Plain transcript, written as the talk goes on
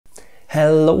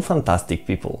Hello fantastic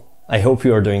people! I hope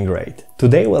you are doing great.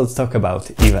 Today let's talk about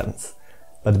events.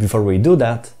 But before we do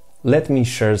that, let me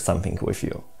share something with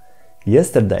you.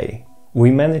 Yesterday we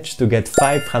managed to get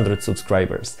 500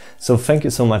 subscribers, so thank you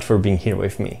so much for being here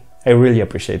with me. I really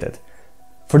appreciate it.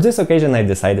 For this occasion I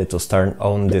decided to start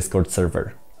our own Discord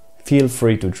server. Feel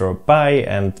free to drop by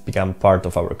and become part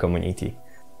of our community.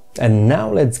 And now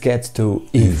let's get to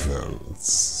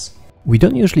events. We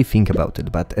don't usually think about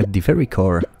it, but at the very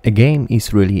core, a game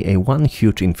is really a one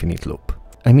huge infinite loop.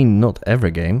 I mean, not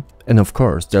every game, and of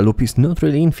course the loop is not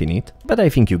really infinite, but I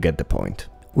think you get the point.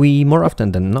 We more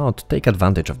often than not take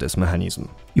advantage of this mechanism.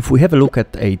 If we have a look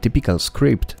at a typical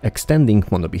script extending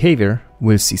mono behavior,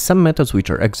 we'll see some methods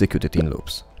which are executed in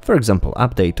loops. For example,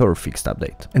 update or fixed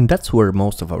update. And that's where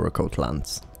most of our code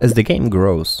lands. As the game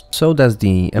grows, so does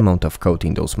the amount of code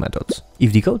in those methods.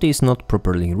 If the code is not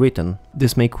properly written,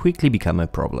 this may quickly become a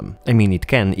problem. I mean, it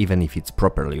can even if it's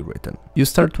properly written. You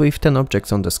start with 10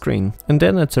 objects on the screen, and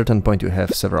then at a certain point you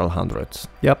have several hundreds.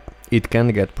 Yep, it can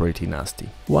get pretty nasty.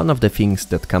 One of the things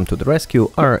that come to the rescue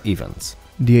are events.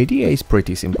 The idea is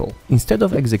pretty simple. Instead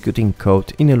of executing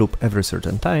code in a loop every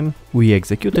certain time, we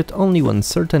execute it only when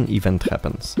certain event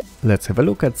happens. Let's have a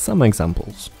look at some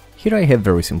examples. Here I have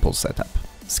very simple setup.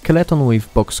 Skeleton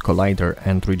with box collider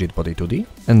and rigid body 2D,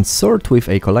 and sword with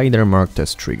a collider marked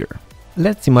as trigger.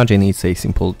 Let's imagine it's a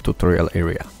simple tutorial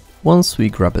area. Once we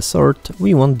grab a sword,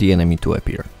 we want the enemy to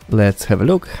appear. Let's have a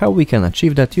look how we can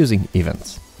achieve that using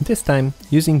events. This time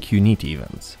using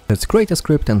UnityEvents. Let's create a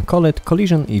script and call it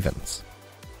collision events.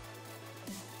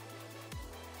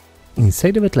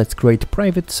 Inside of it, let's create a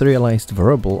private serialized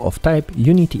variable of type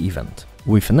UnityEvent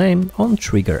with a name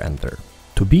onTriggerEnter.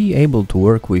 To be able to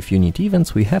work with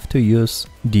UnityEvents, we have to use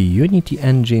the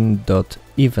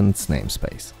UnityEngine.events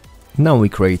namespace. Now we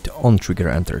create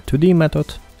onTriggerEnter2D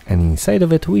method, and inside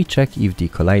of it we check if the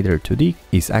collider2D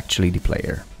is actually the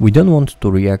player. We don't want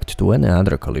to react to any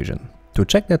other collision. To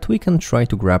check that, we can try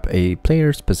to grab a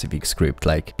player-specific script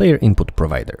like player input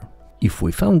provider. If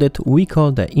we found it, we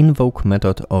call the invoke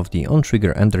method of the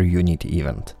onTriggerEnter Unity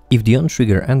event. If the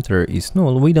onTriggerEnter is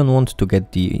null, we don't want to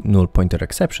get the null pointer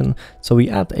exception, so we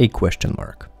add a question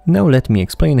mark. Now let me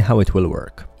explain how it will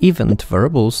work. Event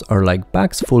variables are like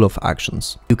bags full of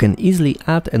actions. You can easily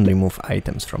add and remove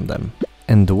items from them.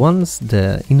 And once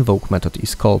the invoke method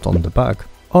is called on the bug,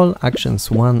 all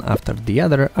actions one after the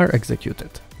other are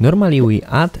executed. Normally we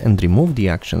add and remove the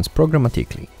actions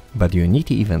programmatically. But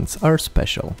UnityEvents are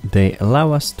special. They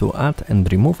allow us to add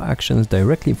and remove actions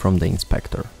directly from the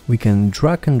inspector. We can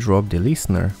drag and drop the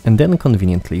listener and then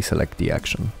conveniently select the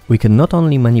action. We can not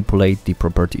only manipulate the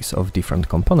properties of different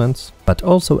components, but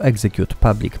also execute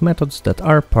public methods that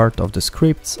are part of the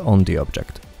scripts on the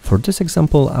object. For this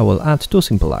example, I will add two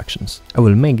simple actions. I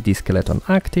will make the skeleton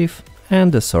active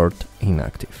and the sword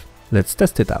inactive. Let's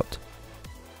test it out.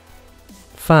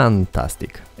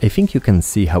 Fantastic! I think you can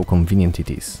see how convenient it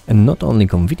is. And not only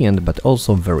convenient, but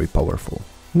also very powerful.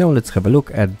 Now let's have a look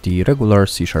at the regular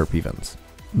C# events.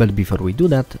 But before we do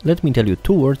that, let me tell you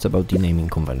two words about the naming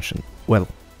convention. Well,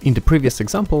 in the previous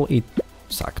example it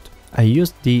sucked. I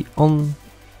used the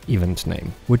onEvent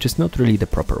name, which is not really the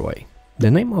proper way.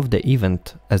 The name of the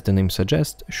event, as the name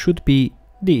suggests, should be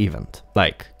the event,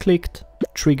 like clicked,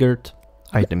 triggered,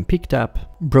 item picked up,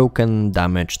 broken,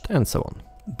 damaged, and so on.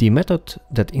 The method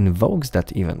that invokes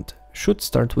that event should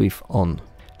start with on,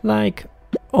 like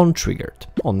onTriggered,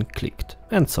 onClicked,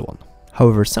 and so on.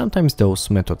 However, sometimes those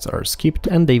methods are skipped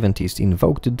and the event is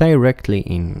invoked directly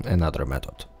in another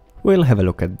method. We'll have a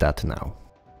look at that now.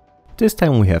 This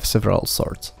time we have several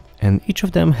sorts, and each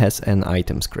of them has an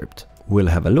item script. We'll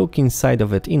have a look inside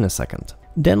of it in a second.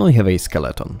 Then we have a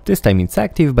skeleton. This time it's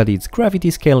active, but its gravity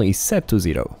scale is set to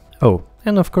 0. Oh,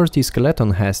 and of course the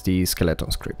skeleton has the skeleton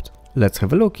script. Let's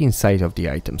have a look inside of the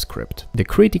item script. The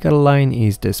critical line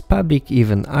is this public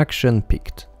event action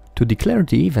picked. To declare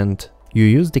the event, you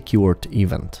use the keyword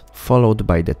event, followed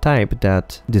by the type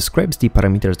that describes the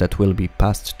parameters that will be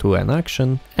passed to an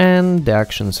action and the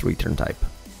action's return type.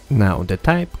 Now, the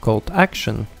type called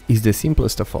action is the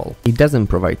simplest of all. It doesn't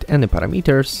provide any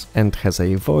parameters and has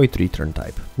a void return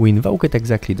type. We invoke it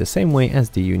exactly the same way as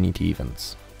the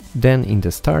UnityEvents. Then in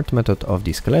the start method of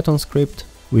the skeleton script,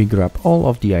 we grab all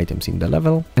of the items in the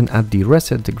level and add the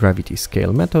reset gravity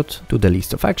scale method to the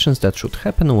list of actions that should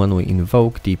happen when we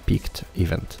invoke the picked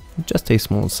event. Just a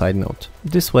small side note,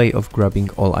 this way of grabbing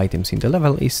all items in the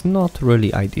level is not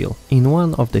really ideal. In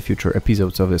one of the future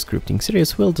episodes of the scripting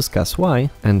series we'll discuss why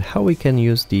and how we can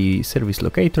use the service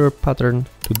locator pattern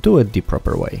to do it the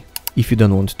proper way. If you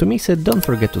don't want to miss it, don't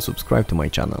forget to subscribe to my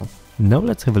channel. Now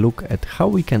let's have a look at how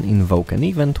we can invoke an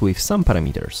event with some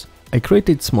parameters. I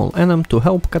created small enum to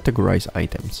help categorize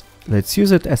items. Let's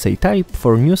use it as a type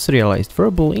for new serialized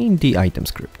variable in the item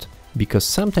script. Because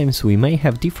sometimes we may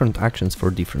have different actions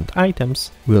for different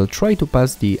items, we'll try to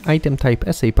pass the item type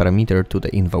as a parameter to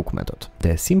the invoke method.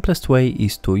 The simplest way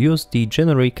is to use the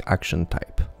generic action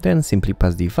type, then simply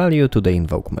pass the value to the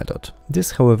invoke method.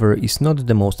 This, however, is not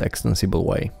the most extensible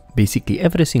way. Basically,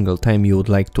 every single time you would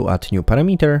like to add new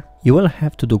parameter, you will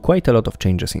have to do quite a lot of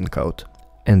changes in code.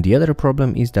 And the other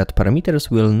problem is that parameters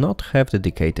will not have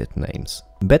dedicated names.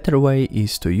 Better way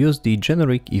is to use the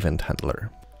generic event handler.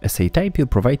 As a type, you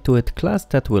provide to it class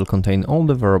that will contain all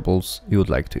the variables you would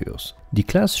like to use. The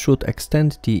class should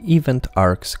extend the event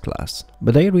Args class,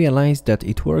 but I realized that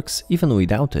it works even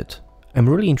without it. I'm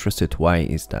really interested why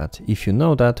is that. If you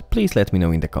know that, please let me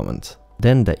know in the comments.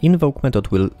 Then the invoke method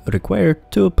will require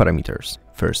two parameters.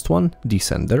 First one, the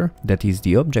sender, that is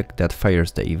the object that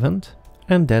fires the event,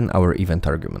 and then our event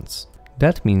arguments.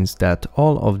 That means that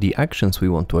all of the actions we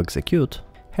want to execute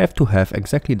have to have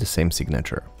exactly the same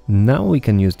signature. Now we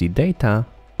can use the data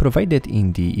provided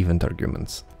in the event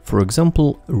arguments. For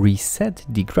example, reset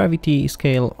the gravity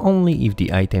scale only if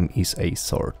the item is a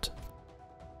sort.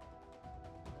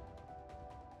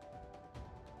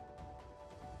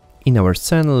 In our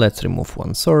scene, let's remove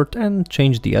one sort and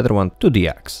change the other one to the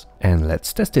X. And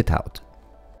let's test it out.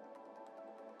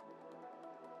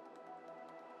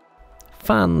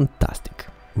 Fantastic!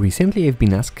 Recently I've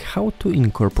been asked how to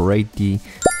incorporate the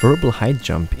variable height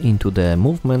jump into the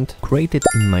movement created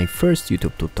in my first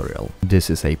YouTube tutorial. This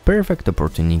is a perfect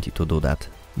opportunity to do that.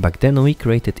 Back then we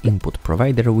created input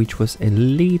provider, which was a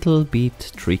little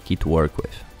bit tricky to work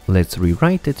with. Let's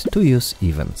rewrite it to use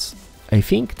events. I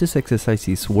think this exercise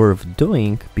is worth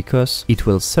doing because it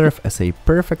will serve as a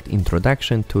perfect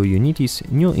introduction to Unity's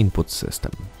new input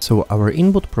system. So our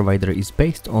input provider is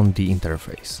based on the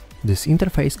interface. This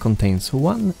interface contains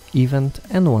one event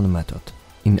and one method.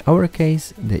 In our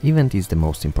case, the event is the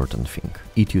most important thing.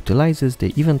 It utilizes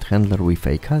the event handler with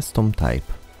a custom type.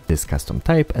 This custom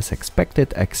type, as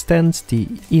expected, extends the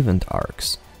event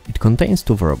args. It contains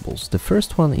two variables. The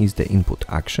first one is the input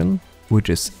action,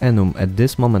 which is enum at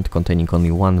this moment containing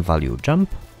only one value jump,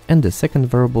 and the second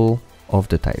variable of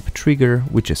the type trigger,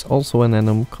 which is also an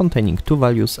enum containing two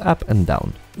values up and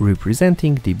down,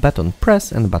 representing the button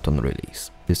press and button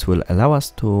release. This will allow us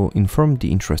to inform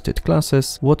the interested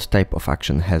classes what type of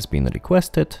action has been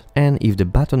requested and if the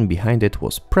button behind it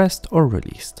was pressed or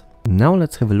released. Now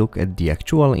let's have a look at the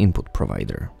actual input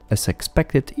provider. As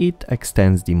expected, it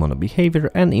extends the mono behavior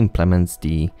and implements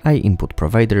the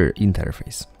iInputProvider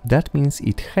interface. That means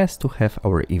it has to have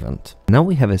our event. Now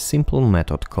we have a simple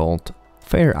method called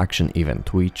fireActionEvent,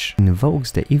 which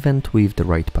invokes the event with the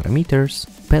right parameters,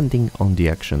 depending on the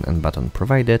action and button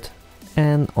provided,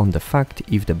 and on the fact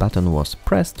if the button was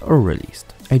pressed or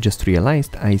released. I just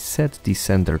realized I set the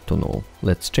sender to null.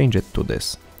 Let's change it to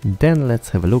this. Then let's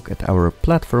have a look at our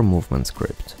platform movement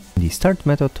script. In the start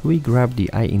method we grab the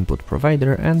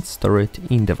iInputProvider and store it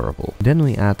in the variable. Then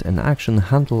we add an action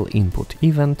handle input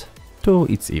event to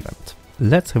its event.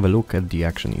 Let's have a look at the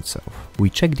action itself. We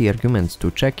check the arguments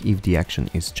to check if the action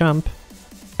is jump,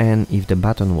 and if the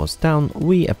button was down,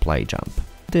 we apply jump.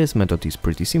 This method is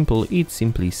pretty simple, it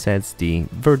simply sets the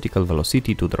vertical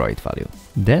velocity to the right value.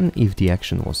 Then if the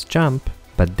action was jump,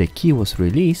 but the key was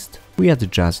released, we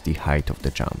adjust the height of the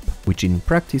jump, which in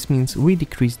practice means we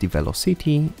decrease the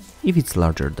velocity if it's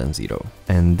larger than 0.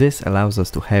 And this allows us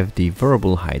to have the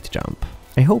variable height jump.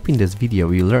 I hope in this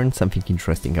video you learned something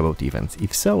interesting about events.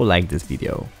 If so, like this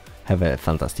video. Have a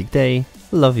fantastic day,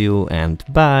 love you, and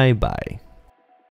bye bye.